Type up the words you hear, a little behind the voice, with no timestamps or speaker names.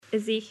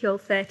Ezekiel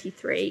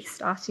 33,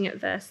 starting at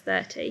verse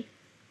 30.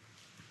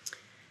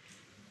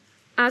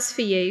 As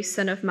for you,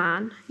 son of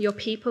man, your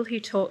people who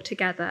talk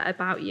together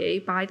about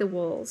you by the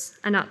walls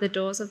and at the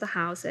doors of the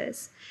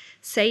houses,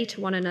 say to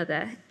one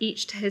another,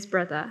 each to his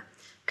brother,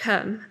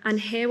 come and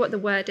hear what the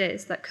word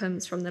is that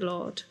comes from the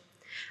Lord.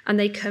 And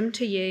they come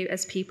to you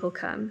as people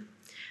come,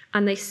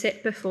 and they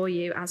sit before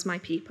you as my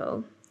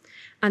people.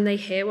 And they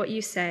hear what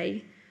you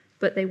say,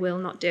 but they will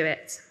not do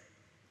it.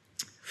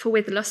 For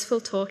with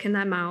lustful talk in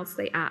their mouths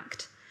they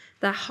act,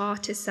 their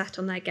heart is set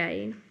on their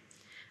gain.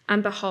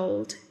 And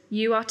behold,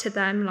 you are to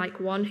them like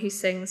one who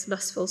sings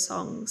lustful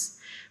songs,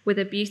 with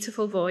a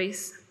beautiful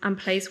voice and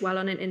plays well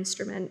on an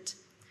instrument.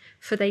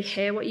 For they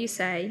hear what you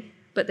say,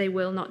 but they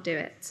will not do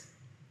it.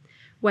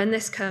 When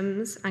this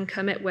comes, and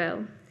come it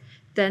will,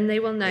 then they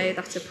will know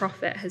that a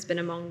prophet has been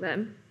among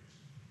them.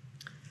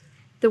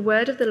 The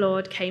word of the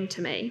Lord came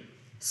to me,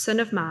 Son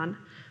of man,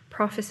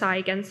 prophesy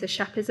against the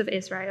shepherds of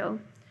Israel.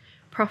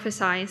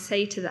 Prophesy and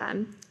say to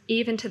them,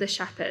 even to the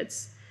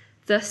shepherds,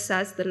 thus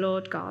says the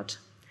Lord God,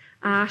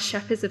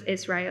 shepherds of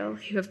Israel,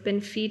 who have been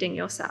feeding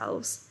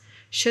yourselves,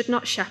 should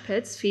not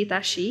shepherds feed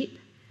their sheep?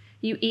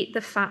 You eat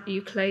the fat,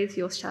 you clothe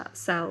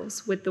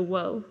yourselves with the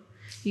wool.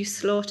 You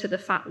slaughter the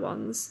fat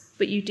ones,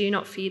 but you do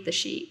not feed the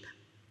sheep.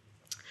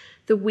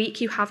 The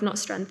weak you have not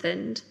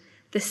strengthened,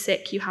 the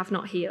sick you have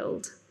not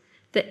healed,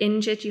 the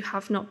injured you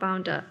have not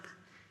bound up,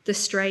 the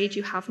strayed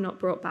you have not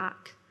brought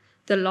back,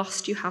 the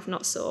lost you have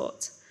not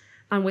sought,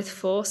 and with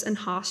force and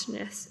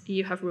harshness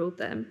you have ruled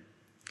them.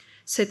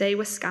 So they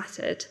were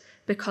scattered,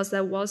 because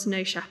there was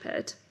no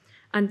shepherd,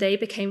 and they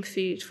became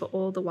food for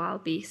all the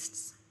wild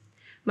beasts.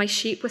 My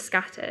sheep were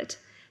scattered,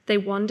 they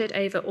wandered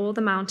over all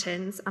the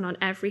mountains and on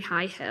every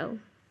high hill.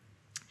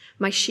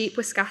 My sheep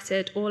were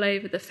scattered all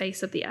over the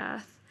face of the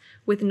earth,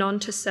 with none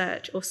to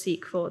search or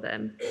seek for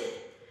them.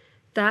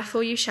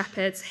 Therefore, you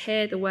shepherds,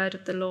 hear the word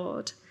of the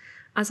Lord.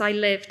 As I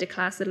live,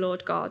 declares the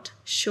Lord God,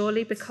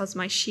 surely because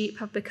my sheep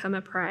have become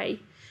a prey,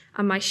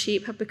 and my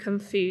sheep have become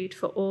food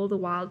for all the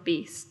wild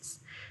beasts,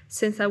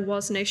 since there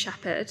was no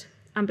shepherd,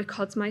 and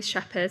because my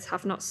shepherds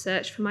have not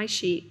searched for my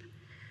sheep,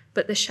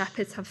 but the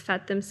shepherds have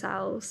fed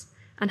themselves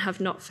and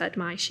have not fed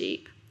my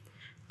sheep.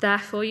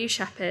 Therefore, you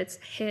shepherds,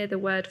 hear the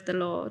word of the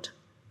Lord.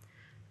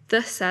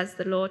 Thus says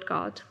the Lord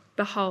God,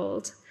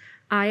 behold,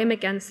 I am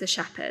against the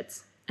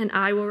shepherds, and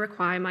I will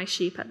require my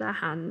sheep at their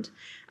hand,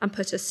 and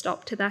put a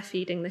stop to their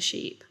feeding the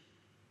sheep.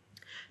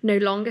 No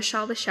longer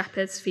shall the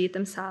shepherds feed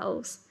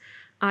themselves.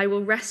 I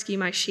will rescue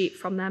my sheep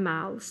from their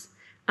mouths,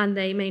 and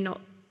they may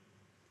not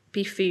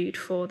be food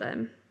for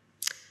them.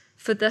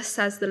 For thus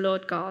says the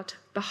Lord God,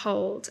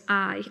 behold,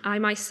 I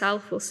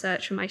myself will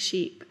search for my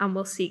sheep and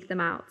will seek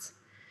them out.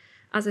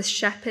 As a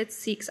shepherd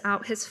seeks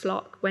out his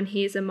flock when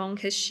he is among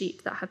his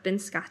sheep that have been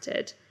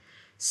scattered,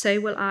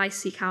 so will I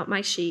seek out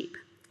my sheep,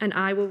 and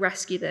I will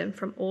rescue them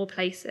from all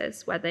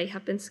places where they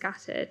have been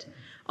scattered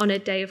on a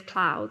day of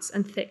clouds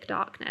and thick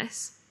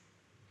darkness.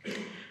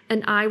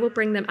 And I will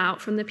bring them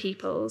out from the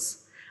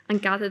peoples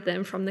and gather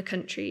them from the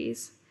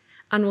countries,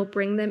 and will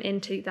bring them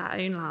into their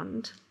own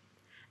land.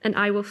 And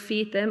I will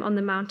feed them on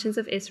the mountains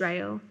of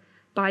Israel,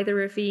 by the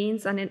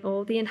ravines and in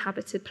all the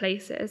inhabited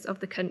places of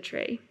the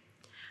country.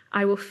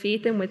 I will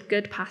feed them with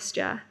good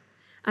pasture,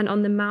 and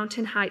on the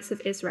mountain heights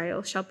of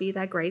Israel shall be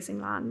their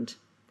grazing land.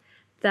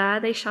 There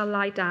they shall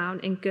lie down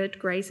in good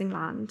grazing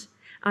land,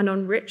 and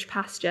on rich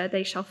pasture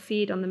they shall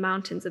feed on the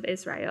mountains of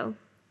Israel.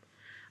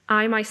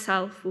 I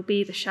myself will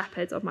be the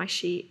shepherd of my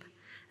sheep,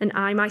 and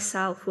I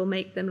myself will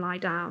make them lie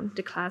down,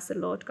 declares the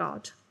Lord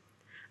God.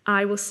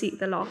 I will seek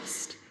the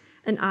lost,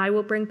 and I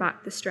will bring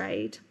back the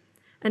strayed,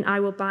 and I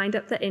will bind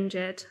up the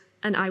injured,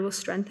 and I will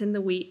strengthen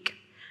the weak,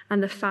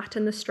 and the fat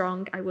and the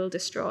strong I will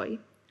destroy.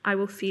 I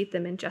will feed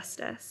them in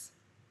justice.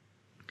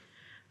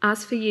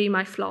 As for you,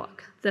 my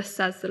flock, thus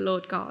says the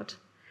Lord God,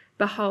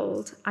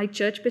 behold, I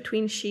judge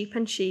between sheep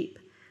and sheep,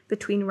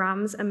 between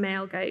rams and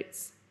male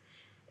goats.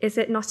 Is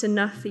it not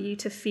enough for you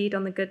to feed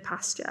on the good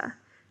pasture,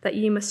 that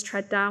you must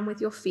tread down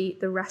with your feet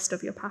the rest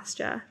of your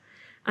pasture,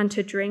 and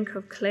to drink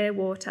of clear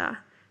water,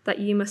 that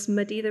you must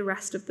muddy the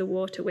rest of the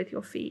water with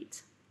your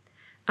feet?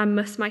 And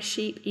must my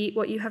sheep eat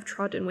what you have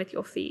trodden with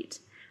your feet,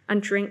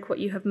 and drink what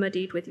you have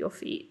muddied with your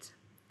feet?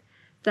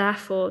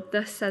 Therefore,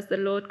 thus says the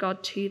Lord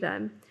God to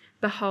them,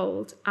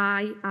 behold,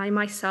 I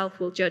myself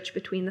will judge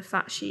between the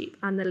fat sheep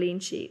and the lean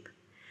sheep.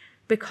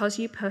 Because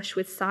you push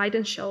with side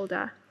and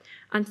shoulder,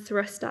 and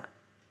thrust at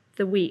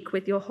the weak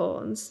with your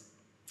horns,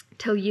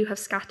 till you have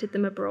scattered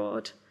them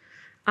abroad,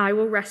 I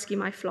will rescue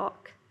my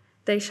flock.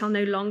 They shall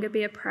no longer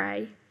be a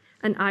prey,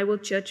 and I will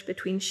judge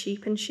between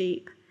sheep and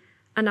sheep,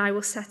 and I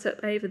will set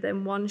up over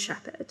them one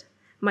shepherd,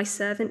 my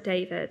servant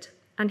David,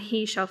 and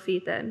he shall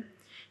feed them.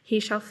 He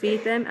shall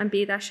feed them and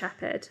be their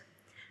shepherd,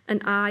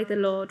 and I, the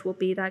Lord, will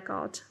be their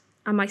God,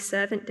 and my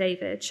servant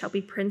David shall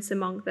be prince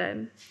among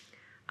them.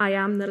 I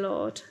am the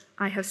Lord,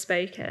 I have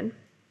spoken.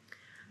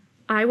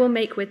 I will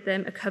make with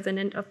them a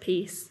covenant of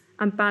peace,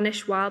 and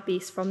banish wild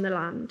beasts from the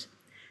land,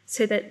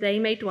 so that they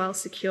may dwell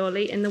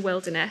securely in the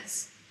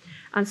wilderness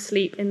and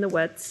sleep in the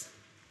woods.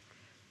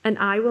 And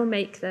I will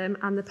make them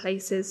and the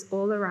places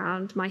all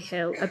around my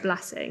hill a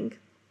blessing.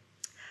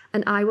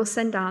 And I will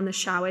send down the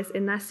showers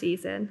in their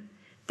season.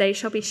 They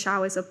shall be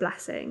showers of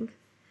blessing.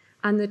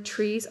 And the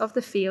trees of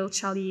the field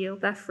shall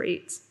yield their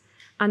fruit,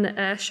 and the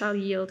earth shall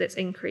yield its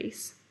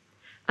increase.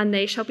 And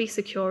they shall be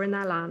secure in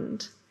their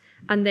land.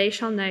 And they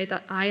shall know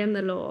that I am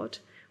the Lord,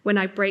 when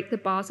I break the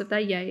bars of their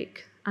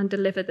yoke and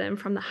deliver them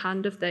from the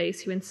hand of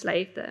those who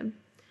enslave them.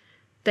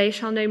 They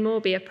shall no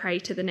more be a prey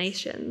to the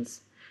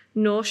nations,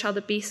 nor shall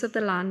the beasts of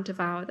the land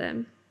devour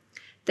them.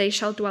 They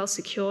shall dwell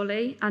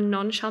securely, and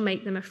none shall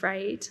make them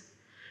afraid.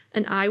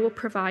 And I will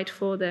provide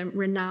for them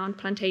renowned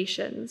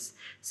plantations,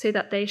 so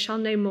that they shall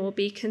no more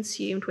be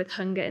consumed with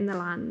hunger in the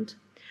land,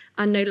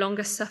 and no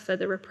longer suffer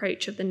the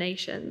reproach of the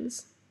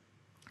nations.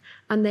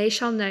 And they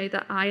shall know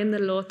that I am the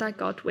Lord their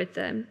God with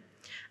them,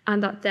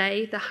 and that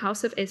they, the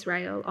house of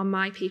Israel, are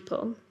my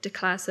people,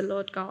 declares the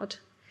Lord God.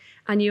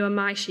 And you are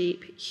my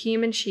sheep,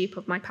 human sheep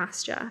of my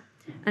pasture,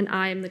 and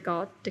I am the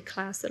God,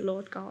 declares the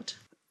Lord God.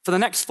 For the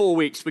next 4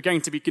 weeks, we're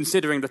going to be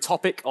considering the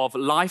topic of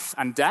life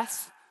and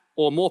death,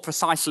 or more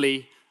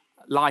precisely,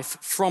 life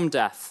from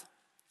death.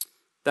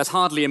 There's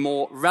hardly a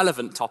more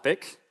relevant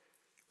topic.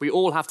 We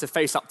all have to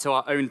face up to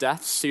our own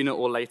deaths sooner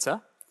or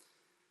later,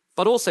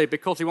 but also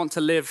because we want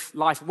to live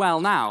life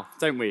well now,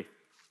 don't we?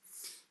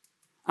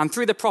 And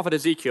through the prophet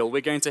Ezekiel,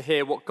 we're going to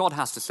hear what God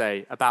has to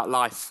say about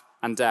life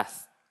and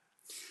death.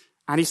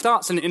 And he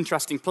starts in an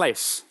interesting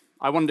place.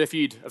 I wonder if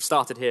you'd have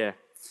started here.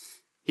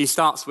 He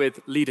starts with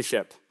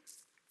leadership.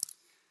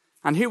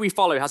 And who we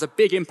follow has a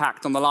big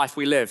impact on the life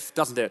we live,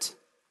 doesn't it?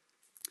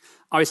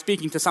 I was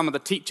speaking to some of the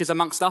teachers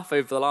amongst us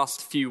over the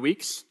last few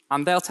weeks,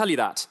 and they'll tell you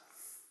that.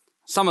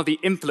 Some of the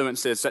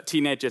influences that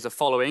teenagers are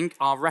following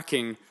are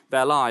wrecking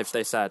their lives,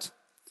 they said.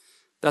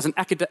 There's an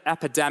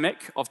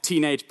epidemic of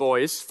teenage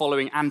boys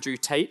following Andrew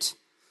Tate,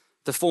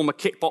 the former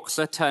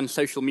kickboxer turned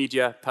social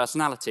media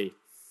personality.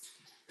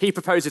 He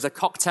proposes a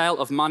cocktail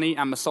of money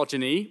and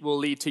misogyny will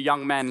lead to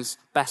young men's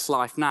best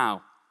life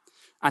now.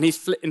 And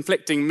he's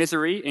inflicting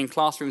misery in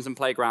classrooms and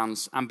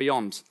playgrounds and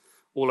beyond,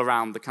 all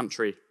around the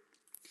country.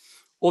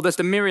 Or there's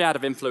the myriad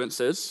of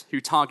influencers who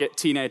target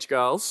teenage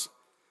girls,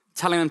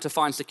 telling them to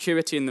find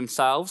security in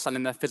themselves and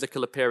in their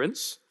physical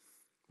appearance,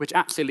 which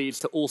actually leads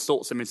to all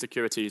sorts of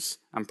insecurities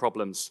and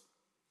problems.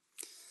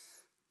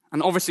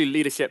 And obviously,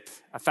 leadership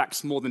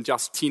affects more than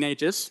just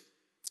teenagers.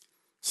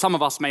 Some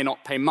of us may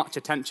not pay much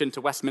attention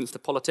to Westminster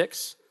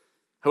politics.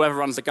 Whoever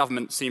runs the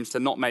government seems to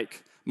not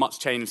make much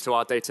change to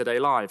our day-to-day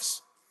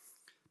lives.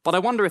 But I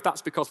wonder if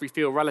that's because we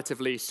feel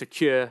relatively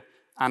secure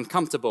and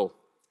comfortable.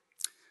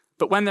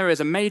 But when there is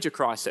a major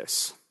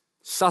crisis,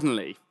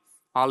 suddenly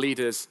our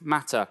leaders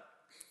matter.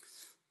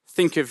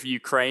 Think of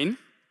Ukraine,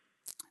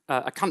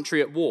 a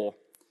country at war,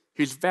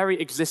 whose very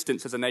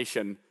existence as a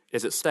nation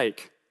is at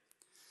stake,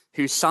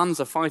 whose sons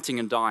are fighting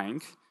and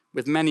dying,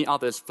 with many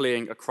others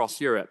fleeing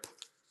across Europe.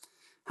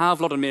 How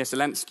Volodymyr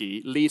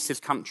Zelensky leads his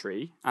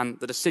country and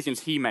the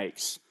decisions he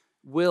makes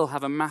will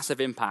have a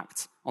massive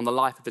impact on the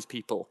life of his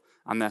people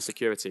and their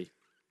security.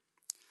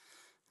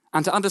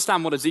 And to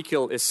understand what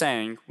Ezekiel is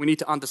saying, we need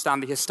to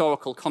understand the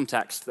historical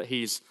context that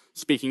he's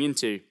speaking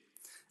into.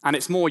 And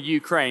it's more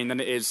Ukraine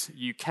than it is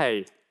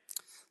UK.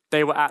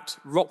 They were at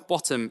rock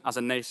bottom as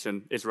a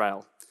nation,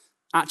 Israel.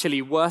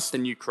 Actually worse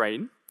than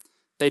Ukraine.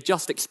 They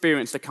just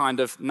experienced a kind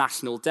of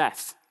national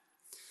death.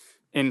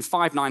 In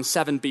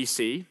 597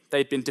 BC,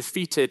 they'd been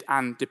defeated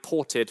and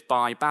deported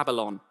by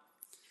Babylon.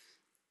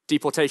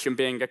 Deportation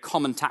being a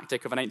common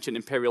tactic of an ancient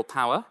imperial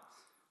power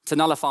to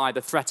nullify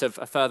the threat of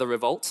a further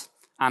revolt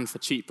and for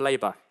cheap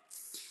labor.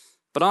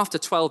 But after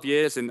 12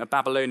 years in a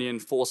Babylonian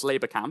forced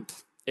labor camp,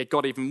 it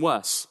got even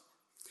worse.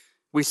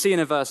 We see in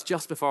a verse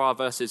just before our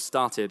verses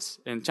started,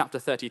 in chapter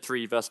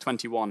 33, verse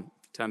 21,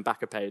 turn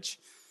back a page.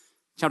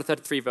 Chapter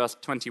 33, verse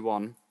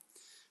 21,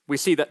 we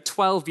see that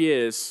 12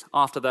 years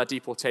after their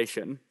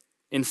deportation,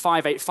 in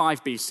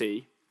 585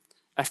 BC,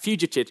 a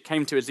fugitive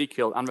came to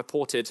Ezekiel and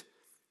reported,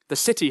 "The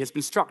city has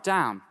been struck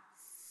down.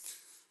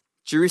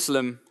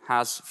 Jerusalem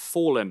has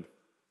fallen."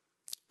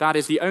 That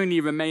is the only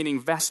remaining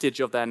vestige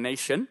of their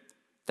nation.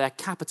 Their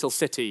capital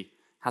city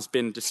has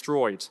been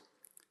destroyed.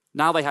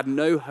 Now they had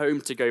no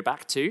home to go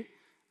back to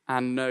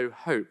and no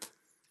hope.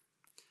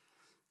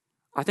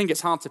 I think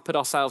it's hard to put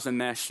ourselves in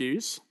their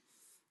shoes,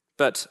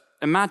 but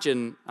I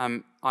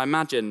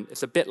imagine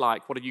it's a bit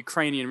like what a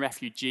Ukrainian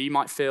refugee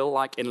might feel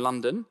like in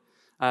London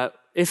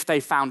if they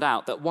found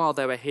out that while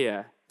they were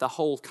here, the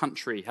whole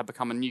country had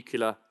become a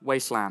nuclear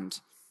wasteland.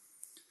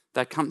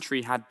 Their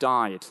country had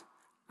died,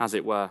 as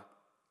it were.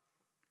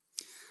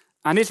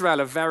 And Israel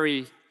are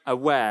very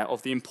aware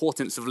of the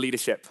importance of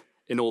leadership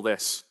in all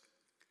this,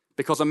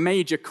 because a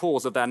major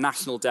cause of their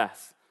national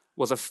death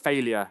was a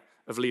failure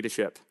of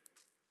leadership.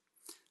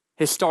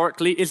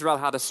 Historically, Israel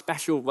had a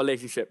special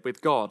relationship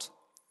with God.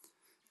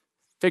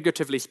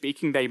 Figuratively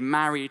speaking, they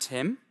married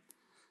him,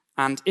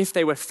 and if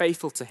they were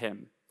faithful to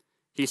him,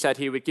 he said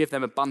he would give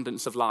them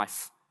abundance of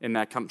life in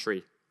their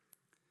country.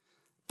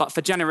 But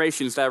for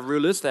generations, their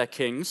rulers, their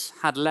kings,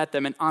 had led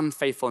them in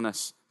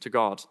unfaithfulness to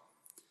God.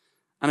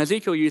 And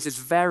Ezekiel uses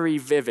very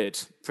vivid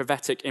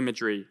prophetic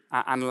imagery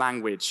and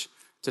language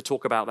to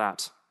talk about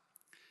that.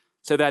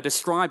 So they're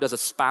described as a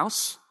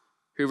spouse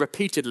who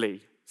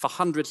repeatedly, for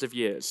hundreds of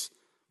years,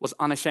 was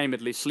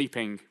unashamedly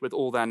sleeping with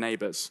all their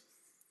neighbors.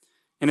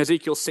 In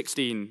Ezekiel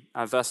 16,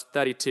 verse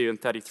 32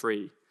 and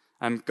 33,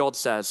 God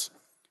says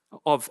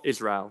of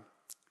Israel,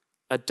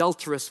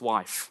 adulterous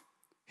wife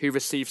who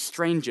receives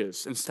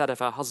strangers instead of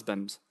her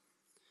husband.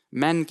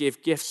 Men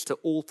give gifts to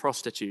all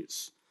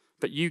prostitutes,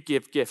 but you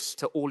give gifts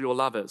to all your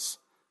lovers,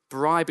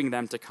 bribing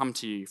them to come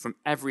to you from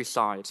every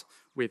side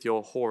with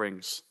your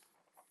whorings.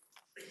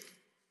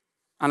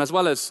 And as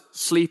well as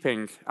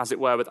sleeping, as it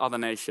were, with other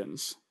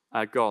nations,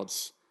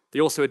 gods,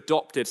 they also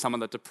adopted some of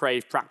the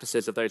depraved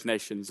practices of those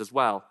nations as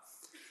well,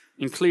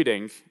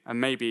 including, and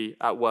maybe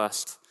at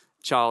worst,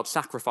 child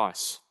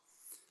sacrifice.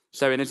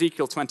 So in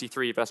Ezekiel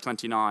 23, verse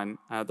 29,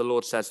 the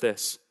Lord says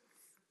this,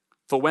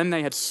 for when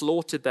they had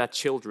slaughtered their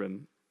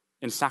children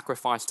in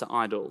sacrifice to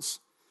idols,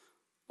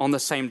 on the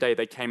same day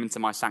they came into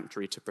my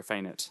sanctuary to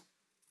profane it.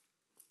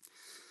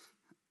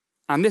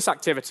 And this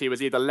activity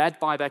was either led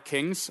by their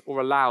kings or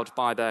allowed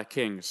by their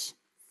kings.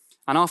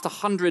 And after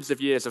hundreds of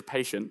years of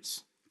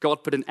patience,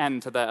 God put an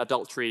end to their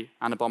adultery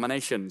and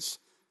abominations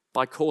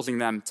by causing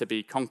them to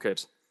be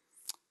conquered,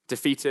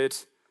 defeated,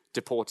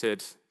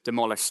 deported,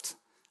 demolished,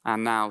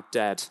 and now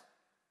dead.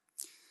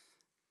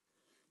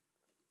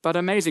 But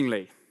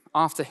amazingly,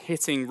 after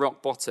hitting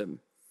rock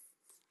bottom,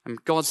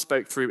 God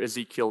spoke through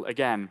Ezekiel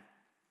again.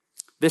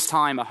 This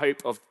time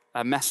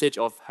a message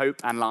of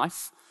hope and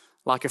life,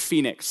 like a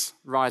phoenix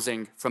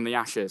rising from the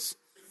ashes.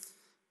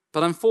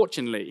 But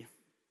unfortunately,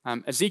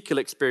 Ezekiel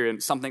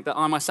experienced something that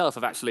I myself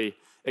have actually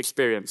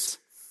experienced.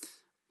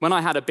 When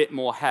I had a bit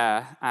more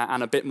hair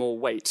and a bit more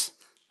weight,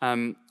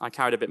 I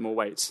carried a bit more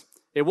weight.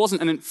 It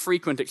wasn't an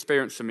infrequent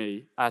experience for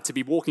me to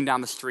be walking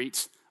down the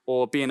street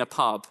or be in a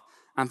pub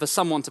and for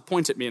someone to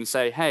point at me and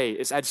say, hey,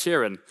 it's Ed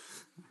Sheeran.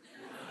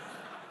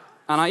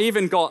 And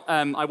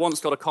I once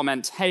got a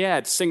comment, hey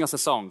Ed, sing us a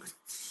song.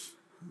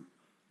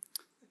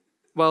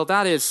 Well,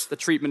 that is the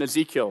treatment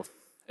Ezekiel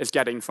is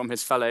getting from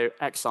his fellow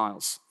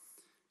exiles.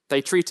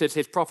 They treated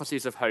his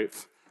prophecies of hope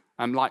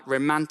like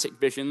romantic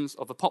visions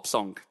of a pop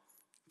song.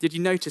 Did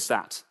you notice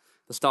that?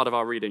 The start of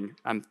our reading,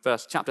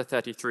 chapter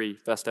 33,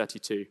 verse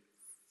 32.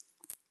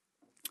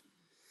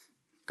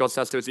 God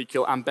says to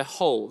Ezekiel, and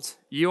behold,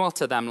 you are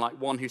to them like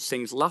one who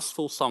sings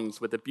lustful songs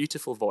with a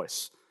beautiful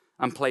voice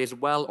and plays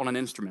well on an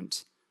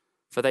instrument.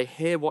 For they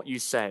hear what you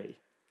say,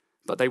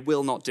 but they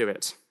will not do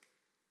it.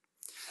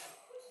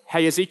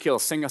 Hey, Ezekiel,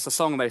 sing us a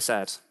song, they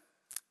said.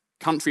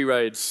 Country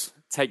roads,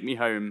 take me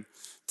home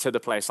to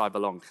the place I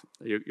belong.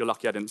 You're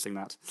lucky I didn't sing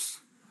that.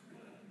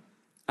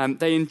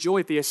 They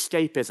enjoyed the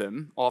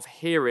escapism of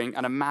hearing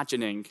and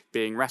imagining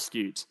being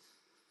rescued.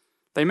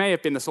 They may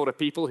have been the sort of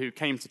people who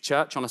came to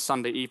church on a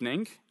Sunday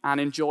evening and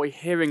enjoy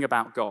hearing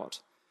about God.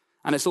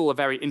 And it's all a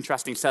very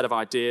interesting set of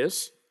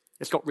ideas.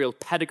 It's got real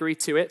pedigree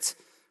to it.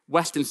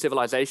 Western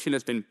civilization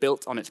has been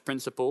built on its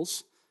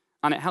principles,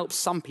 and it helps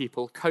some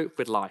people cope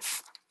with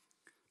life.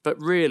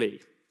 But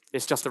really,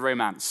 it's just a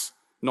romance,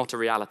 not a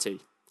reality.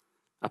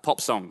 A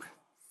pop song,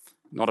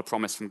 not a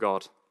promise from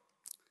God.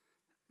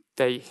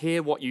 They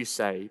hear what you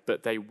say,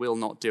 but they will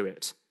not do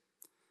it.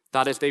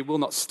 That is, they will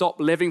not stop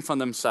living for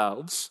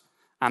themselves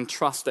and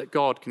trust that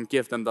God can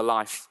give them the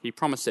life he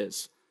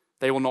promises.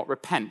 They will not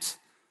repent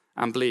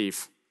and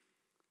believe.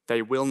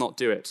 They will not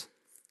do it,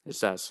 it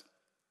says.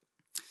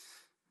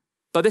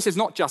 But this is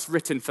not just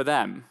written for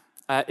them.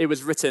 It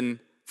was written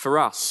for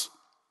us.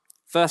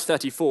 Verse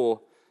 34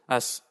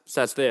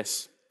 says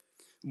this,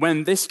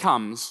 when this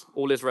comes,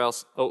 all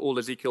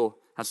Ezekiel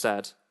has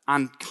said,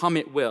 and come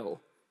it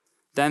will,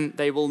 then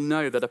they will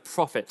know that a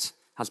prophet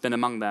has been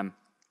among them.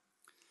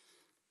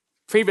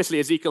 Previously,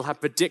 Ezekiel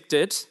had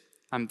predicted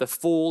the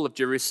fall of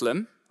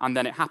Jerusalem, and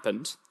then it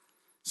happened.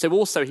 So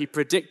also he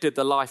predicted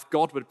the life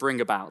God would bring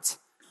about,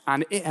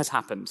 and it has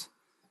happened.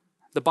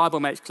 The Bible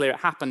makes clear it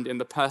happened in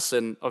the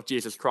person of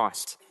Jesus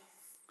Christ.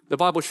 The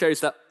Bible shows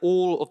that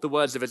all of the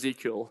words of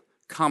Ezekiel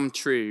come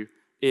true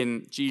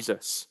in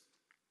Jesus.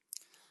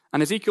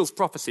 And Ezekiel's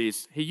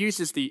prophecies, he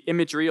uses the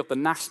imagery of the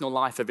national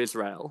life of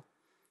Israel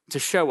to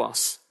show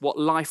us what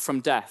life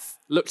from death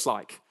looks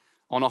like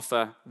on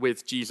offer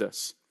with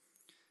Jesus,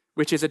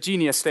 which is a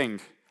genius thing,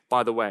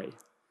 by the way,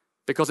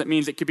 because it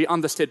means it could be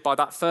understood by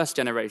that first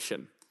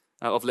generation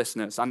of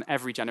listeners and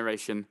every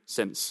generation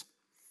since.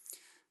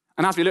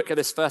 And as we look at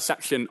this first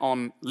section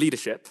on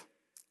leadership,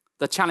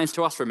 the challenge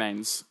to us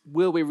remains,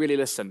 will we really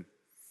listen,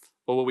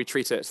 or will we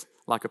treat it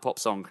like a pop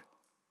song?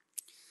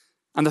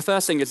 And the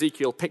first thing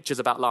Ezekiel pictures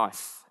about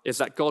life is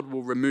that God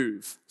will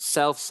remove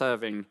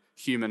self-serving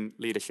human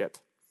leadership.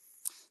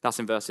 That's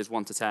in verses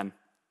 1 to 10.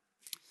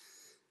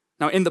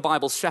 Now, in the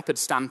Bible,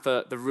 shepherds stand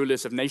for the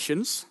rulers of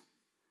nations,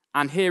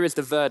 and here is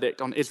the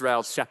verdict on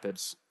Israel's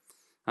shepherds.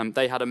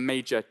 They had a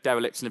major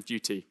dereliction of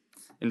duty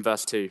in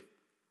verse 2.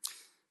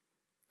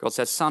 God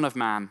says, Son of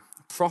man,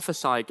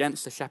 prophesy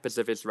against the shepherds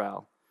of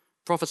Israel.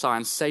 Prophesy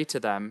and say to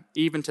them,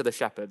 even to the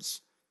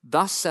shepherds,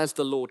 thus says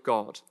the Lord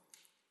God,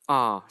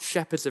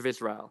 shepherds of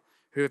Israel,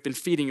 who have been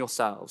feeding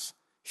yourselves,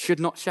 should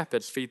not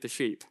shepherds feed the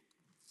sheep?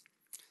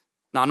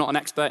 Now, I'm not an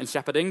expert in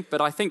shepherding,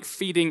 but I think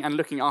feeding and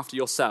looking after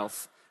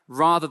yourself,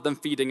 rather than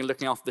feeding and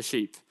looking after the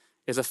sheep,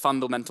 is a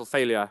fundamental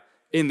failure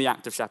in the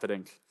act of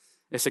shepherding.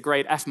 It's a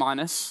grade F-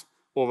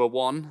 or a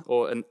 1,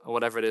 or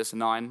whatever it is, a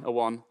 9, a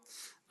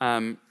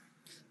 1.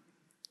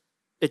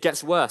 It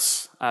gets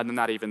worse than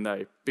that even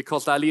though,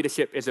 because their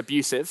leadership is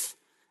abusive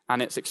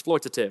and it's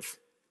exploitative.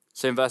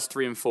 So in verse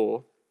 3 and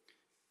 4,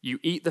 you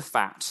eat the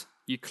fat,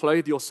 you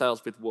clothe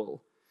yourselves with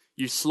wool,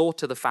 you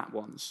slaughter the fat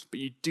ones, but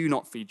you do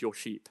not feed your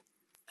sheep.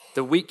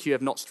 The weak you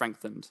have not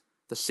strengthened,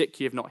 the sick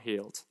you have not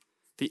healed,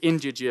 the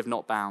injured you have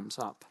not bound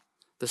up,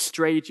 the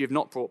strayed you have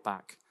not brought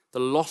back, the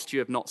lost you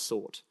have not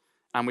sought,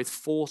 and with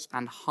force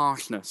and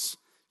harshness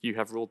you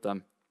have ruled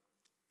them.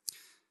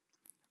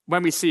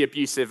 When we see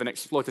abusive and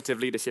exploitative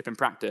leadership in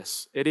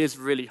practice, it is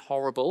really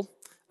horrible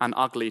and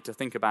ugly to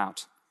think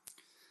about.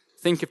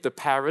 Think of the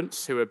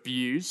parents who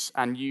abuse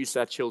and use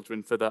their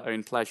children for their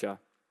own pleasure,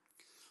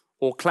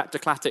 or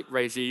kleptocratic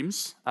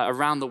regimes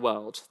around the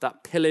world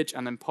that pillage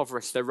and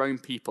impoverish their own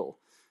people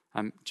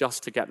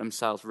just to get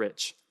themselves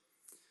rich.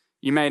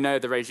 You may know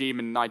the regime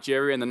in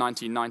Nigeria in the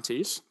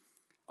 1990s.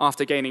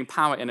 After gaining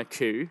power in a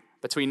coup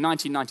between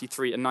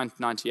 1993 and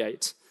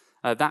 1998,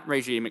 that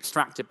regime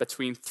extracted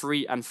between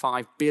 $3 and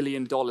 $5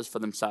 billion for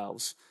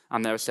themselves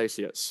and their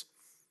associates.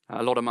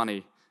 A lot of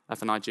money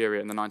for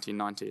Nigeria in the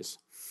 1990s.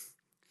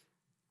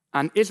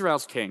 And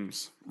Israel's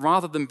kings,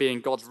 rather than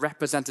being God's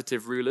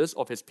representative rulers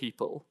of his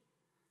people,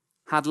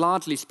 had,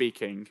 largely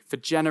speaking, for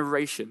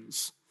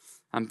generations,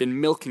 been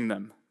milking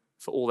them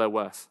for all they're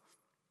worth.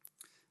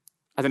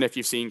 I don't know if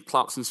you've seen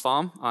Clarkson's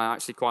Farm. I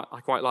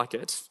quite like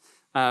it.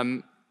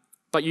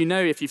 But you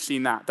know, if you've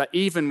seen that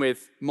even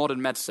with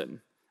modern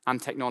medicine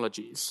and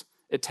technologies,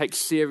 it takes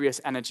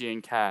serious energy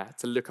and care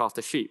to look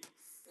after sheep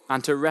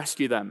and to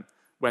rescue them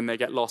when they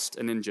get lost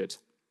and injured.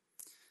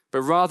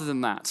 But rather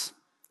than that,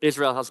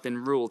 Israel has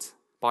been ruled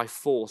by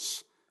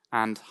force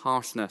and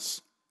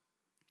harshness.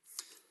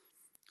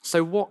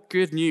 So what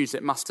good news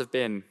it must have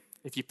been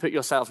if you put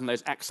yourself in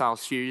those exile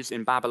shoes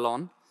in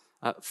Babylon,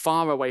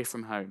 far away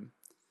from home,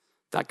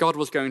 that God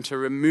was going to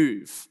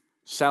remove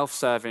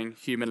self-serving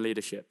human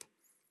leadership,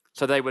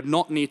 so they would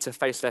not need to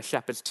face their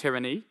shepherd's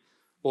tyranny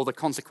or the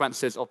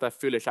consequences of their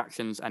foolish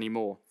actions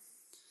anymore.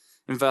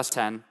 In verse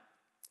 10,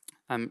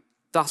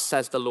 thus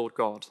says the Lord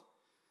God,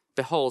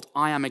 behold,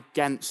 I am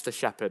against the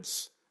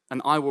shepherds,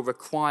 and I will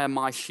require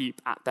my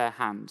sheep at their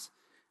hand,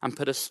 and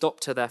put a stop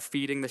to their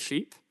feeding the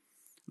sheep.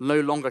 No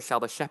longer shall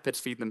the shepherds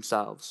feed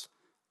themselves.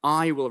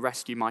 I will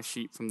rescue my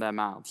sheep from their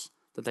mouths,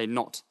 that they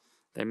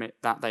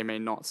may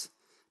not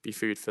be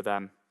food for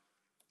them.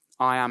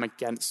 I am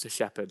against the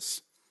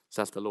shepherds,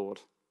 says the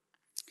Lord.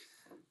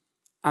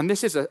 And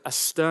this is a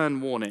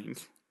stern warning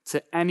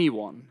to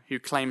anyone who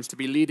claims to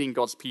be leading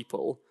God's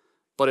people,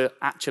 but are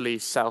actually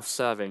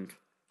self-serving.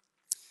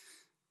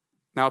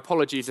 Now,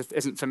 apologies if it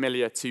isn't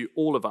familiar to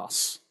all of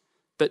us,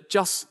 but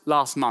just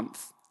last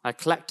month,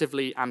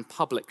 collectively and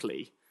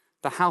publicly,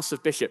 the House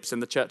of Bishops in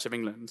the Church of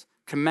England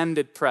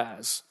commended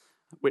prayers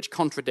which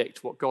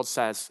contradict what God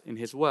says in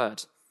his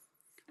word.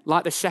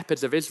 Like the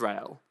shepherds of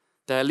Israel,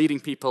 they're leading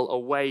people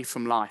away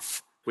from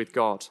life with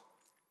God.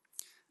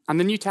 And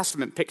the New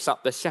Testament picks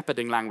up the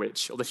shepherding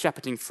language or the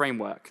shepherding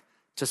framework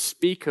to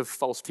speak of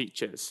false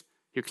teachers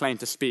who claim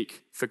to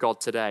speak for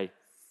God today.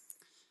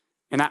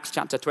 In Acts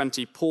chapter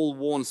 20, Paul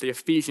warns the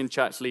Ephesian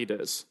church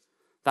leaders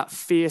that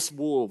fierce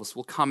wolves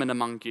will come in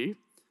among you,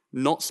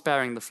 not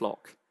sparing the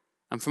flock,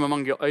 and from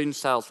among your own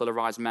selves will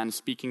arise men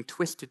speaking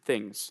twisted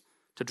things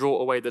to draw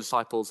away the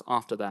disciples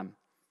after them.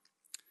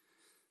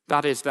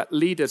 That is, that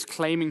leaders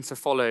claiming to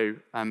follow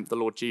the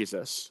Lord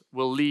Jesus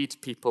will lead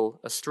people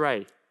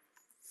astray.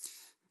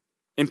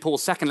 In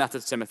Paul's second letter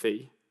to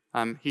Timothy,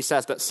 he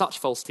says that such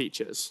false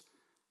teachers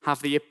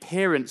have the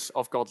appearance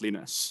of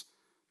godliness,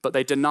 but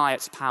they deny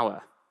its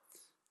power.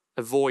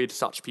 Avoid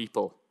such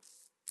people.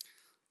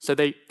 So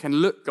they can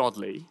look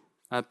godly,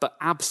 but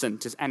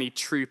absent is any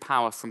true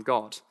power from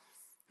God.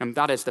 And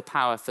that is the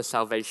power for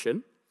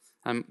salvation,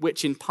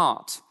 which in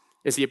part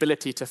is the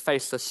ability to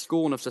face the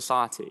scorn of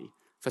society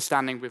for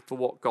standing for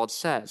what God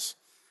says,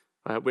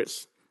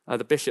 which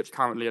the bishops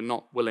currently are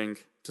not willing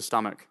to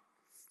stomach.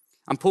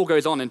 And Paul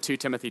goes on in 2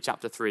 Timothy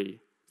chapter 3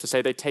 to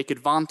say they take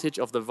advantage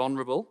of the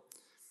vulnerable,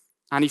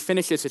 and he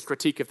finishes his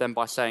critique of them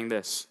by saying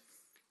this.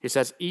 He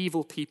says,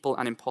 evil people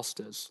and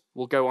impostors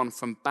will go on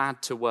from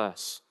bad to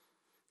worse,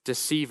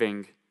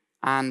 deceiving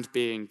and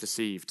being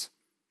deceived.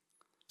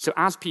 So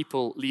as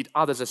people lead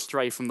others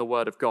astray from the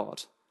word of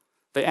God,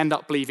 they end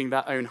up believing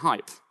their own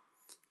hype.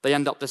 They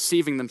end up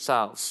deceiving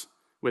themselves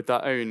with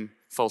their own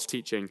false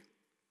teaching.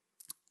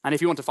 And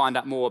if you want to find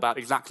out more about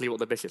exactly what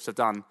the bishops have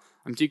done,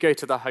 do go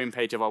to the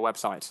homepage of our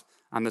website,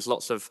 and there's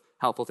lots of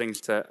helpful things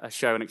to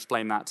show and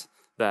explain that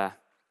there.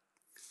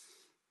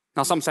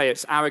 Now, some say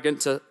it's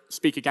arrogant to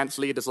speak against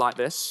leaders like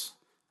this,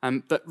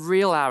 but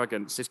real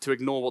arrogance is to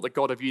ignore what the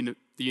God of the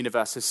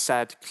universe has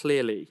said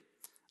clearly.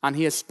 And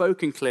he has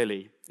spoken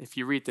clearly, if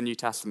you read the New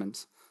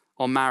Testament,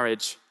 on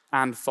marriage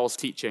and false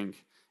teaching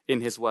in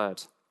his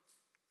word.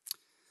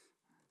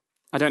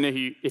 I don't know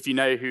if you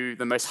know who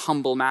the most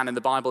humble man in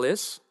the Bible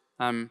is,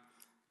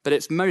 but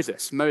it's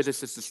Moses.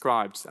 Moses is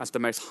described as the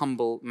most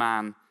humble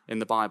man in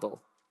the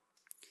Bible.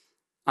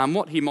 And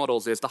what he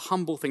models is the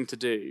humble thing to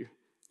do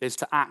is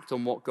to act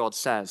on what God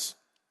says.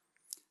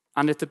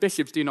 And if the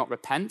bishops do not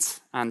repent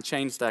and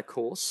change their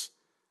course,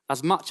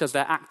 as much as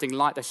they're acting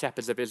like the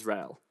shepherds of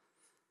Israel,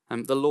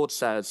 the Lord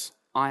says,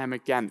 I am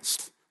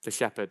against the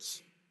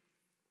shepherds.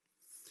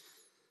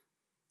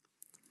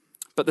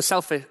 But the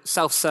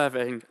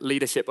self-serving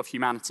leadership of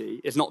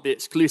humanity is not the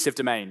exclusive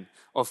domain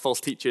of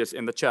false teachers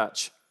in the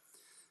church.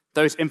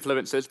 Those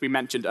influencers we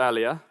mentioned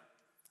earlier,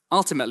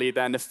 ultimately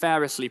they're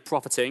nefariously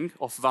profiting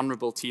off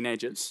vulnerable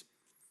teenagers.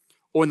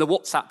 Or in the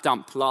WhatsApp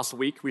dump last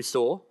week we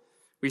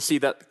see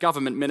that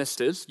government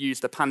ministers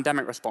use the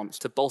pandemic response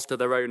to bolster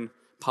their own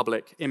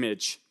public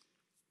image.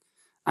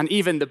 And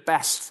even the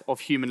best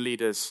of human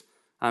leaders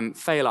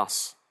fail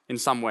us in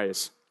some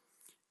ways.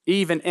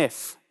 Even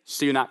if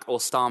Sunak or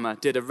Starmer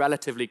did a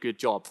relatively good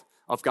job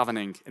of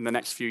governing in the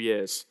next few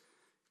years,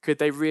 could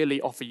they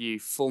really offer you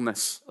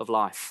fullness of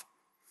life?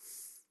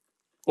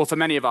 Or for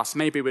many of us,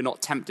 maybe we're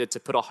not tempted to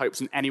put our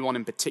hopes in anyone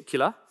in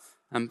particular,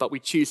 but we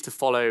choose to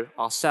follow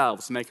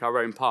ourselves, make our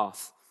own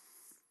path.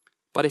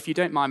 But if you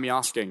don't mind me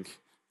asking,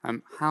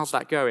 how's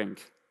that going?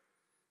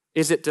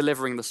 Is it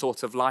delivering the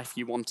sort of life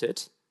you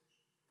wanted?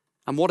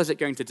 And what is it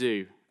going to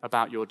do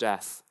about your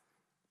death?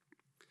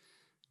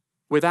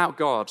 Without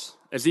God,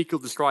 Ezekiel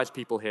describes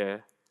people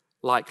here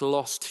like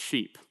lost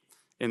sheep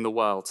in the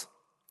world,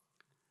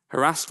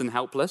 harassed and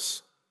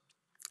helpless,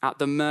 at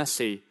the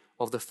mercy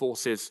of the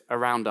forces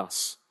around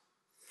us.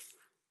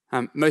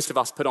 Most of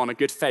us put on a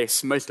good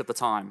face most of the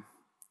time,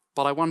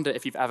 but I wonder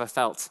if you've ever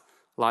felt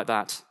like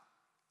that.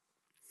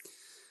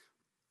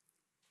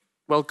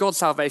 Well, God's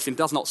salvation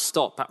does not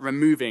stop at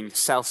removing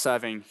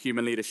self-serving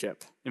human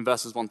leadership in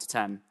verses 1 to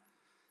 10.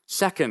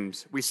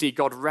 Second, we see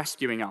God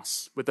rescuing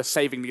us with the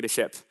saving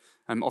leadership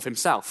of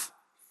himself.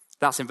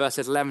 That's in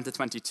verses 11 to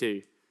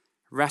 22,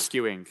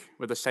 rescuing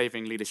with the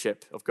saving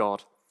leadership of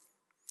God.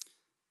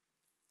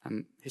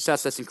 And he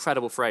says this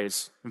incredible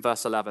phrase in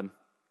verse 11.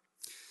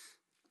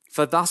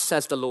 For thus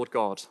says the Lord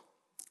God,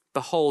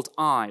 behold,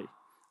 I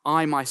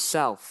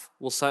myself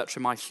will search for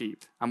my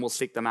sheep and will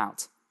seek them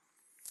out.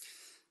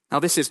 Now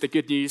this is the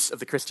good news of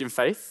the Christian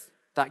faith,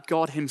 that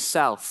God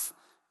himself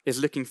is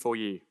looking for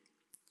you.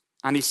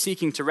 And he's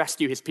seeking to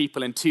rescue his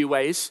people in two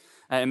ways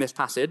in this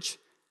passage,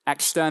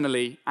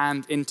 externally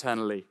and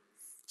internally.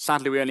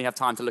 Sadly, we only have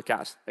time to look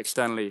at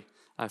externally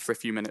for a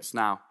few minutes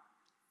now.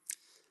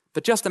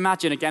 But just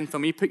imagine again for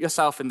me, put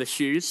yourself in the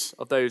shoes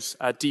of those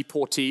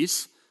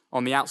deportees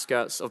on the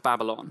outskirts of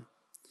Babylon.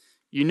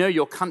 You know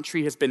your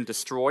country has been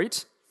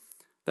destroyed.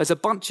 There's a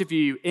bunch of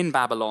you in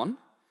Babylon,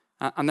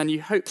 and then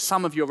you hope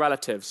some of your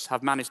relatives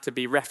have managed to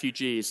be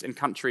refugees in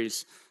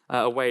countries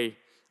away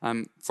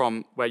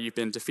from where you've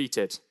been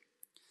defeated.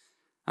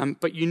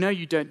 But you know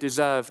you don't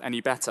deserve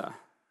any better.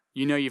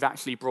 You know you've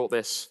actually brought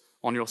this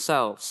on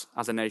yourselves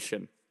as a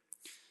nation.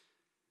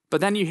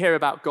 But then you hear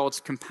about God's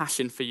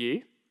compassion for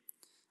you.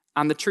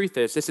 And the truth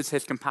is, this is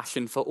his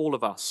compassion for all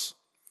of us.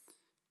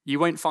 You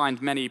won't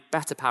find many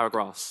better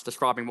paragraphs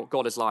describing what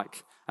God is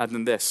like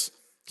than this,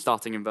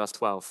 starting in verse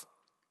 12.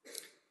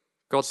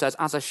 God says,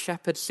 as a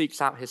shepherd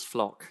seeks out his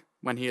flock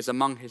when he is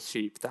among his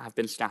sheep that have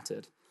been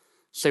scattered,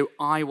 so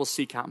I will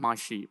seek out my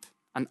sheep,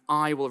 and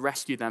I will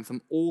rescue them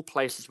from all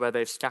places where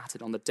they've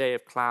scattered on the day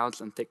of clouds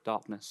and thick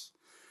darkness.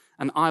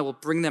 And I will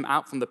bring them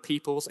out from the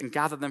peoples and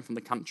gather them from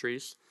the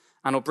countries,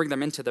 and will bring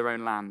them into their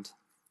own land.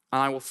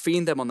 And I will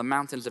feed them on the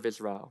mountains of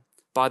Israel,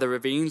 by the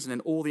ravines and in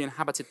all the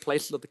inhabited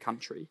places of the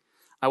country.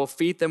 I will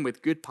feed them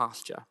with good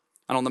pasture,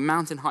 and on the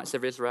mountain heights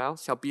of Israel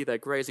shall be their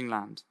grazing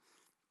land.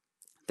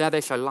 There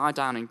they shall lie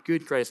down in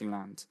good grazing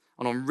land,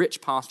 and on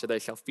rich pasture they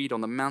shall feed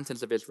on the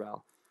mountains of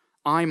Israel.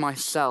 I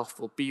myself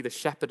will be the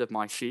shepherd of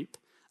my sheep,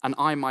 and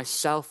I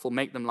myself will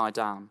make them lie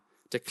down,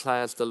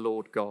 declares the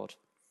Lord God.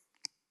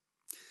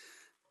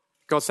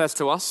 God says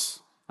to us,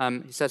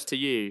 he says to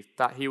you,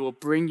 that he will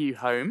bring you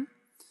home,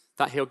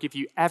 that he'll give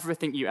you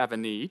everything you ever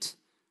need,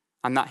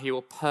 and that he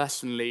will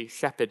personally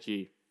shepherd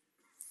you.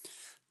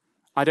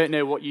 I don't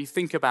know what you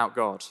think about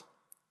God,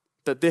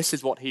 but this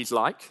is what he's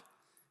like.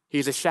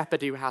 He's a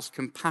shepherd who has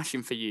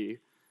compassion for you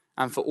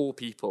and for all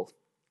people.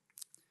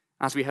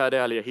 As we heard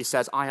earlier, he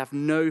says, I have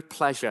no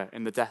pleasure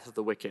in the death of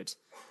the wicked,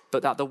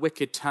 but that the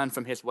wicked turn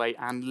from his way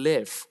and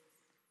live.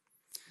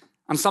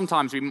 And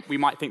sometimes we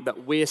might think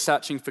that we're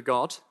searching for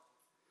God,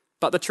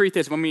 but the truth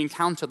is when we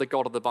encounter the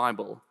God of the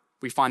Bible,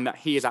 we find that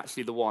he is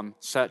actually the one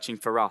searching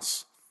for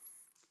us.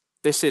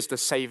 This is the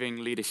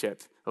saving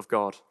leadership of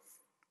God.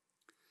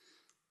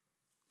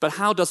 But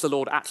how does the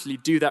Lord actually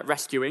do that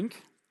rescuing?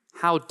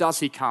 How does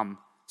he come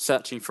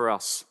searching for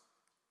us?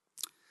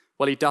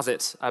 Well, he does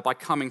it by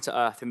coming to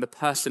earth in the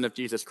person of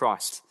Jesus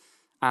Christ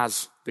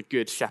as the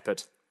good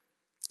shepherd.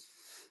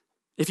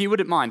 If you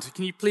wouldn't mind,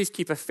 can you please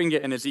keep a finger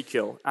in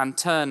Ezekiel and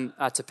turn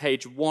to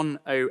page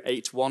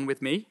 1081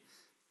 with me?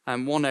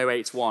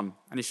 1081,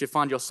 and you should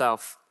find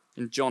yourself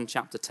in John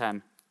chapter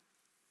 10.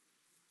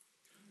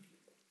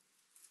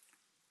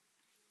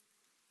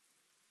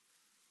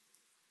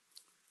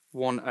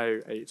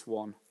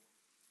 1081.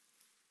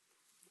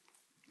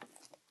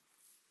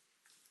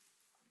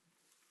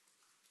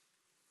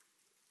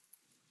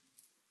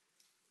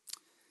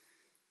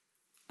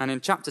 And in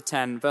chapter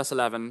 10, verse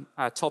 11,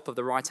 top of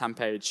the right-hand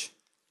page,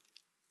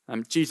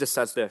 Jesus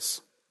says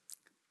this.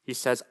 He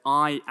says,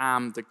 I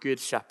am the good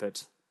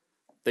shepherd.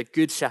 The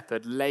good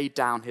shepherd laid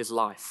down his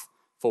life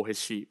for his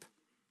sheep.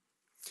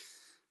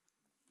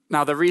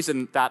 Now, the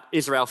reason that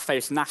Israel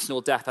faced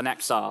national death and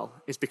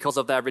exile is because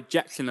of their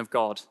rejection of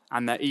God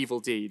and their evil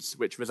deeds,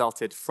 which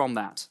resulted from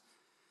that.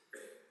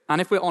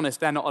 And if we're honest,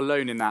 they're not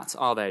alone in that,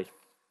 are they?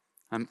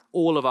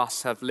 All of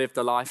us have lived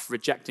a life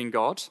rejecting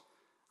God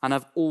and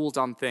have all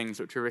done things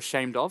which we're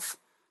ashamed of,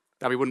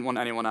 that we wouldn't want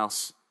anyone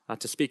else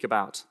to speak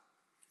about.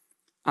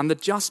 And the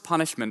just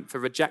punishment for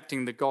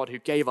rejecting the God who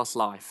gave us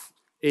life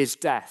is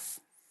death.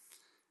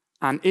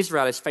 And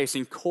Israel is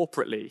facing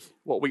corporately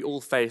what we all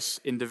face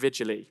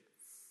individually,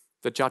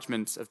 the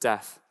judgment of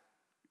death.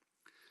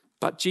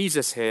 But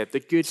Jesus here, the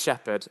good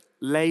shepherd,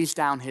 lays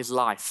down his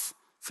life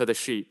for the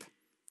sheep.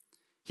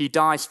 He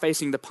dies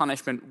facing the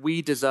punishment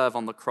we deserve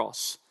on the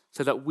cross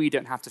so that we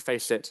don't have to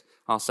face it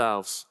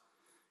ourselves.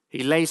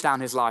 He lays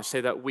down his life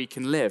so that we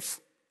can live.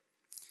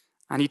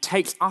 And he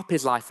takes up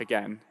his life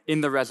again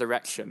in the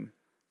resurrection,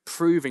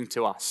 proving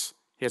to us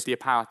he has the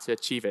power to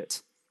achieve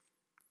it.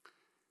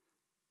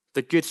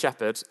 The good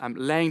shepherd,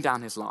 laying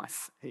down his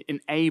life,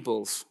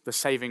 enables the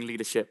saving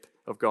leadership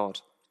of God.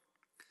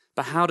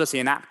 But how does he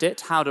enact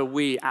it? How do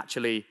we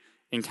actually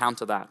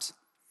encounter that?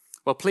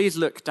 Well, please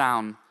look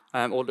down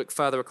or look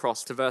further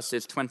across to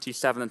verses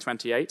 27 and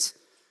 28.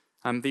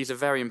 These are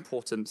very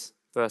important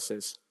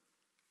verses.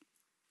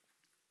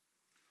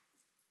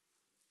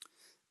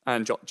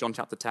 And John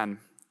chapter 10,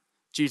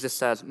 Jesus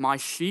says, my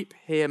sheep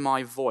hear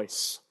my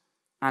voice,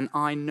 and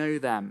I know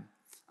them,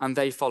 and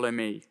they follow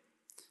me.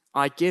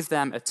 I give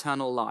them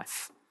eternal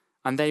life,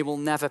 and they will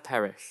never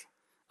perish,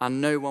 and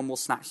no one will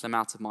snatch them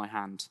out of my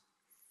hand.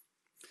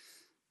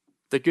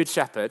 The Good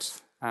Shepherd,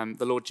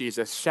 the Lord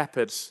Jesus,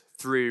 shepherds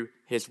through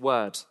his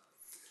word.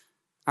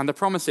 And the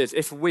promise is,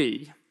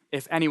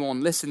 if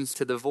anyone listens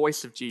to the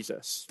voice of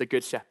Jesus, the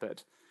Good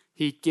Shepherd,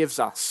 he gives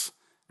us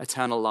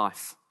eternal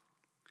life.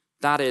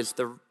 That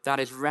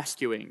is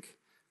rescuing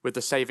with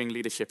the saving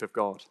leadership of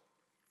God.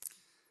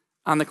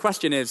 And the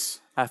question is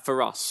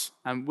for us,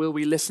 will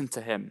we listen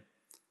to him?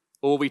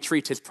 Or will we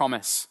treat his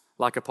promise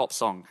like a pop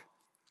song?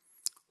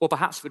 Or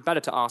perhaps we'd better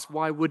to ask,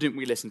 why wouldn't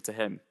we listen to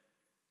him?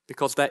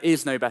 Because there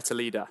is no better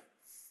leader.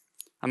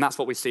 And that's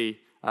what we see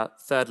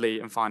thirdly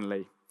and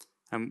finally.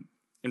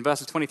 In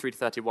verses 23 to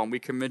 31, we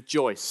can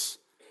rejoice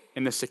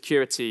in the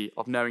security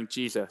of knowing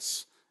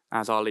Jesus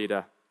as our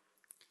leader.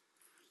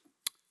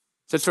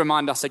 So to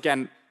remind us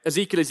again,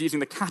 Ezekiel is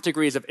using the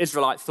categories of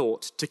Israelite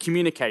thought to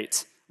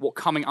communicate what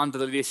coming under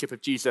the leadership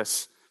of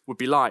Jesus would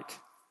be like.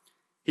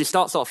 He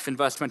starts off in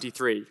verse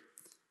 23.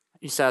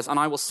 He says, and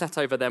I will set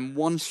over them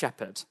one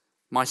shepherd,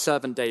 my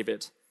servant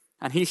David,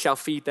 and he shall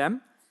feed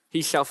them.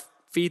 He shall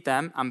feed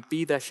them and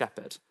be their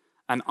shepherd.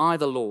 And I,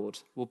 the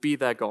Lord, will be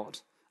their God,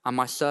 and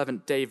my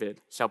servant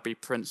David shall be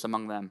prince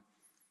among them.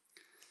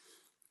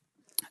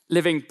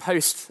 Living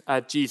post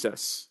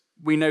Jesus,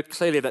 we know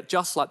clearly that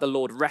just like the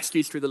Lord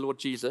rescues through the Lord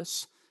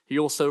Jesus, he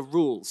also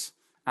rules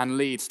and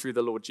leads through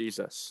the Lord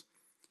Jesus,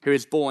 who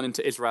is born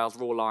into Israel's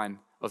royal line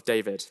of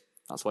David.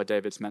 That's why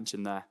David's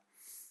mentioned there.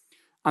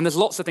 And there's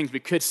lots of things we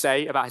could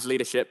say about his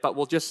leadership, but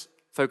we'll just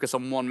focus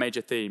on one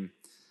major theme,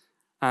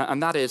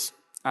 and that is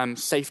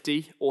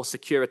safety or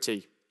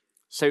security.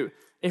 So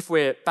if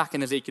we're back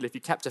in Ezekiel, if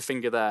you kept a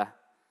finger there,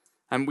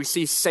 we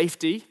see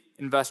safety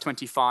in verse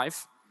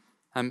 25,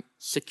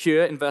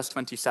 secure in verse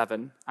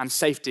 27, and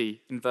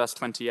safety in verse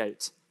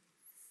 28.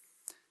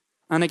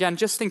 And again,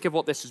 just think of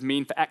what this would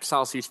mean for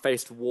exiles who's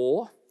faced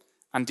war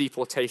and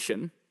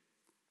deportation.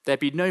 There'd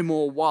be no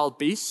more wild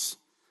beasts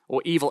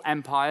or evil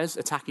empires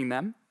attacking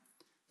them.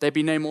 There'd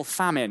be no more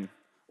famine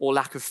or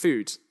lack of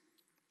food.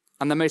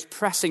 And the most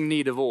pressing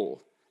need of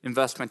all, in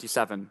verse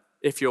 27,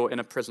 if you're in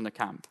a prisoner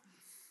camp.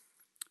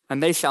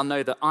 And they shall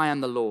know that I am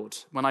the Lord,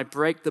 when I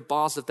break the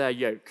bars of their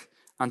yoke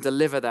and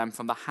deliver them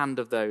from the hand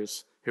of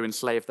those who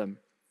enslave them.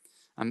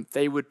 And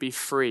they would be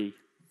free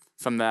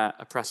from their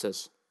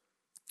oppressors.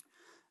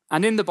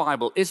 And in the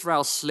Bible,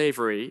 Israel's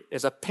slavery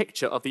is a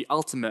picture of the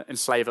ultimate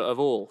enslaver of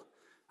all,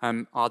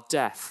 our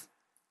death.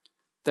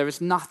 There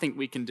is nothing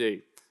we can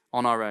do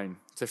on our own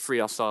to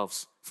free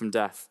ourselves from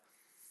death.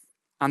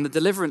 And the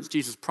deliverance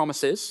Jesus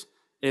promises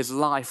is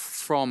life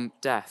from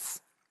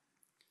death.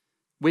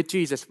 With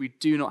Jesus, we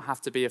do not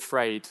have to be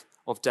afraid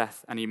of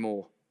death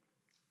anymore.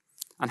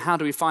 And how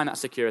do we find that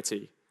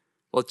security?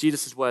 Well,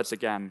 Jesus' words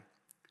again,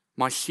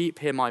 my sheep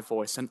hear my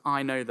voice, and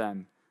I know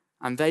them,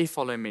 and they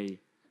follow me.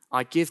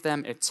 I give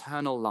them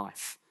eternal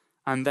life,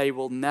 and they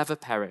will never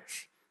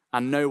perish,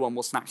 and no one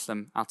will snatch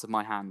them out of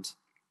my hand.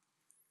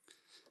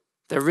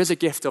 There is a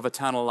gift of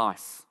eternal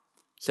life,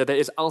 so there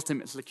is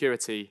ultimate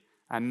security,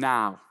 and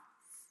now.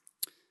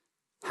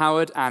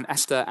 Howard and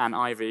Esther and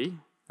Ivy,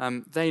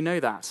 they know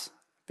that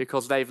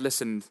because they've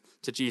listened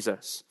to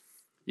Jesus.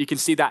 You can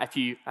see that if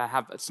you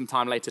have some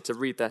time later to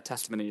read their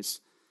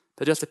testimonies.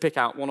 But just to pick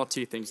out one or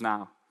two things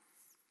now.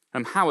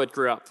 Howard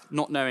grew up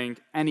not knowing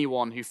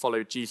anyone who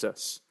followed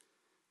Jesus,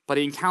 but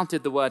he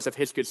encountered the words of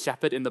his Good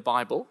Shepherd in the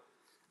Bible,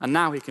 and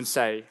now he can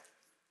say,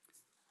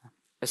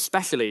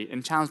 especially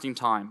in challenging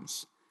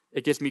times,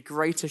 it gives me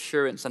great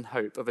assurance and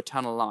hope of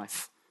eternal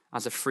life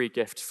as a free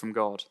gift from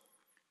God.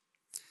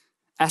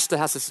 Esther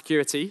has the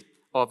security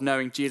of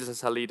knowing Jesus as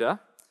her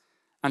leader,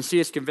 and she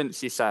is convinced,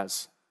 she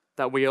says,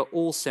 that we are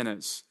all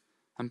sinners,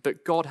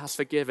 but God has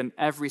forgiven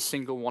every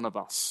single one of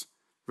us,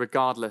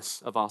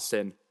 regardless of our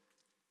sin.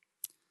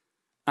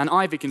 And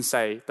Ivy can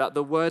say that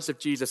the words of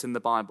Jesus in the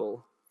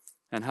Bible,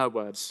 and her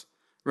words,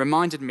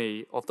 reminded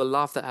me of the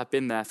love that had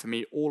been there for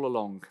me all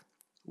along,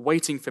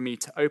 waiting for me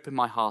to open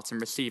my heart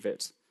and receive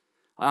it.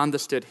 I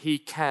understood he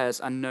cares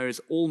and knows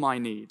all my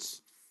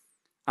needs,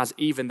 as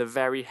even the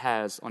very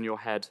hairs on your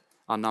head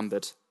are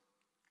numbered.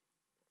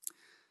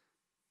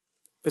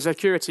 The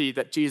security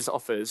that Jesus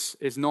offers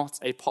is not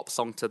a pop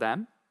song to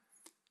them.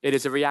 It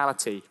is a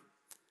reality.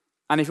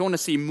 And if you want to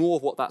see more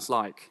of what that's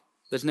like,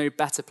 there's no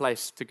better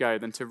place to go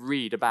than to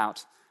read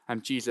about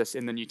Jesus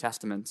in the New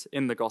Testament,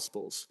 in the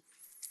Gospels.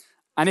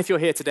 And if you're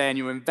here today and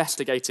you're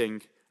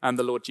investigating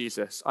the Lord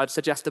Jesus, I'd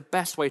suggest the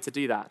best way to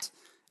do that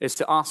is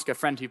to ask a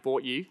friend who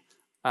bought you.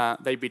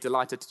 They'd be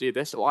delighted to do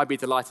this, or I'd be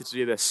delighted to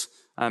do this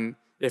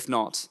if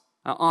not.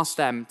 Ask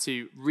them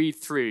to read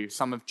through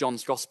some of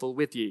John's Gospel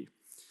with you,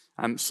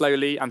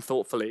 slowly and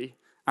thoughtfully,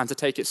 and to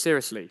take it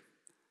seriously.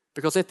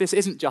 Because if this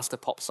isn't just a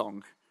pop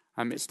song,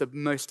 it's the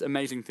most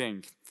amazing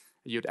thing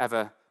you'd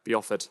ever be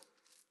offered.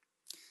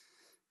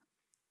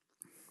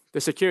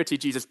 The security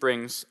Jesus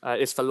brings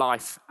is for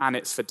life and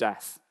it's for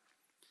death.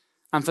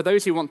 And for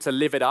those who want to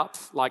live it up,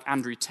 like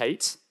Andrew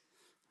Tate,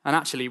 and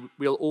actually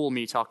we'll all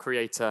meet our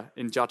Creator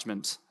in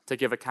judgment to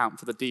give account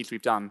for the deeds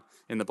we've done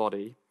in the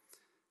body.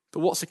 But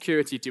what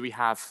security do we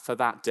have for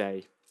that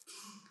day?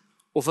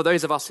 Or for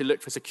those of us who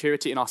look for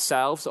security in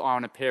ourselves or our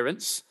own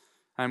appearance,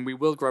 and we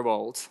will grow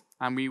old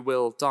and we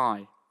will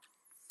die.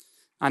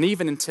 And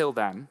even until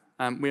then,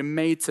 we're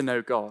made to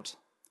know God,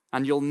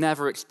 and you'll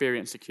never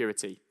experience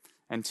security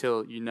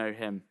until you know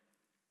him.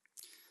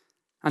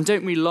 And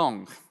don't we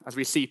long, as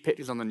we see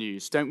pictures on the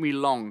news, don't we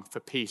long for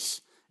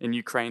peace in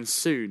Ukraine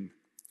soon?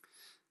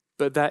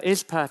 But there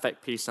is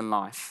perfect peace in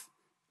life,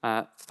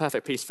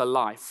 perfect peace for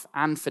life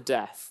and for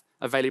death,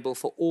 available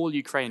for all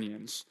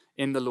Ukrainians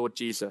in the Lord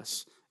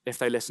Jesus if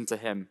they listen to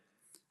him,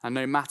 and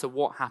no matter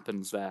what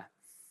happens there.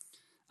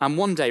 And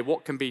one day,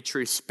 what can be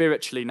true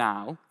spiritually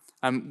now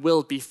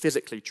will be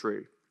physically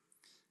true.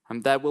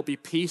 And there will be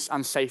peace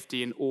and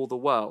safety in all the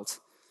world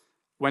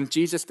when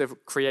Jesus, the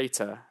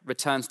Creator,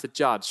 returns to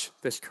judge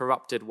this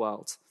corrupted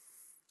world.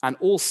 And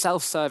all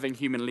self-serving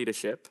human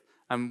leadership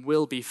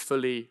will be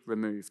fully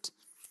removed.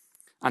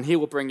 And he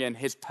will bring in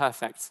his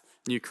perfect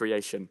new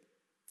creation.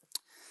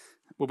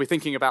 We'll be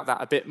thinking about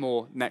that a bit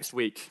more next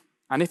week.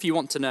 And if you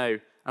want to know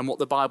what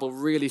the Bible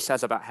really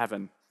says about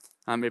heaven,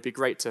 it'd be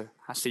great to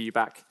see you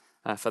back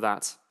for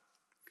that.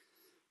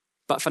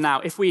 But for now,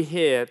 if we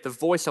hear the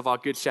voice of our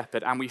Good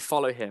Shepherd and we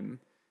follow him,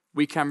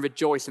 we can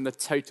rejoice in the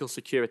total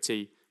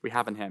security we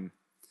have in him.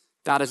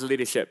 That is a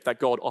leadership that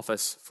God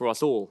offers for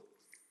us all.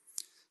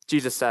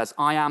 Jesus says,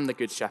 I am the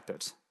Good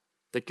Shepherd.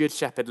 The Good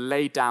Shepherd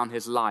laid down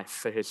his life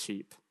for his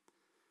sheep.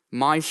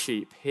 My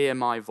sheep hear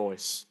my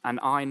voice, and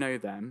I know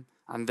them,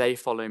 and they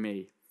follow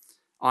me.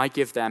 I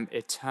give them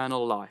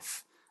eternal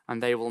life,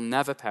 and they will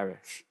never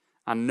perish,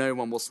 and no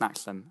one will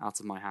snatch them out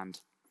of my hand.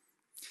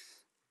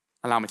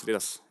 Allow me to do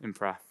this in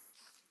prayer.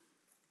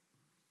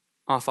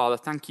 Our Father,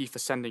 thank you for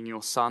sending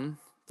your Son,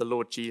 the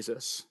Lord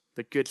Jesus,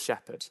 the Good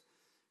Shepherd,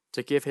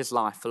 to give his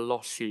life for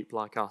lost sheep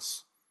like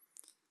us.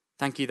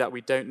 Thank you that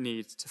we don't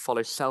need to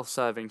follow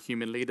self-serving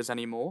human leaders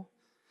anymore,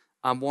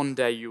 and one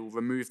day you'll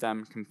remove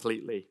them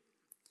completely.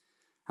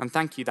 And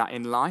thank you that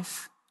in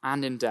life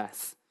and in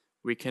death,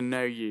 we can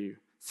know you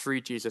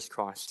through Jesus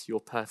Christ, your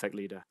perfect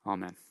leader.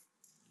 Amen.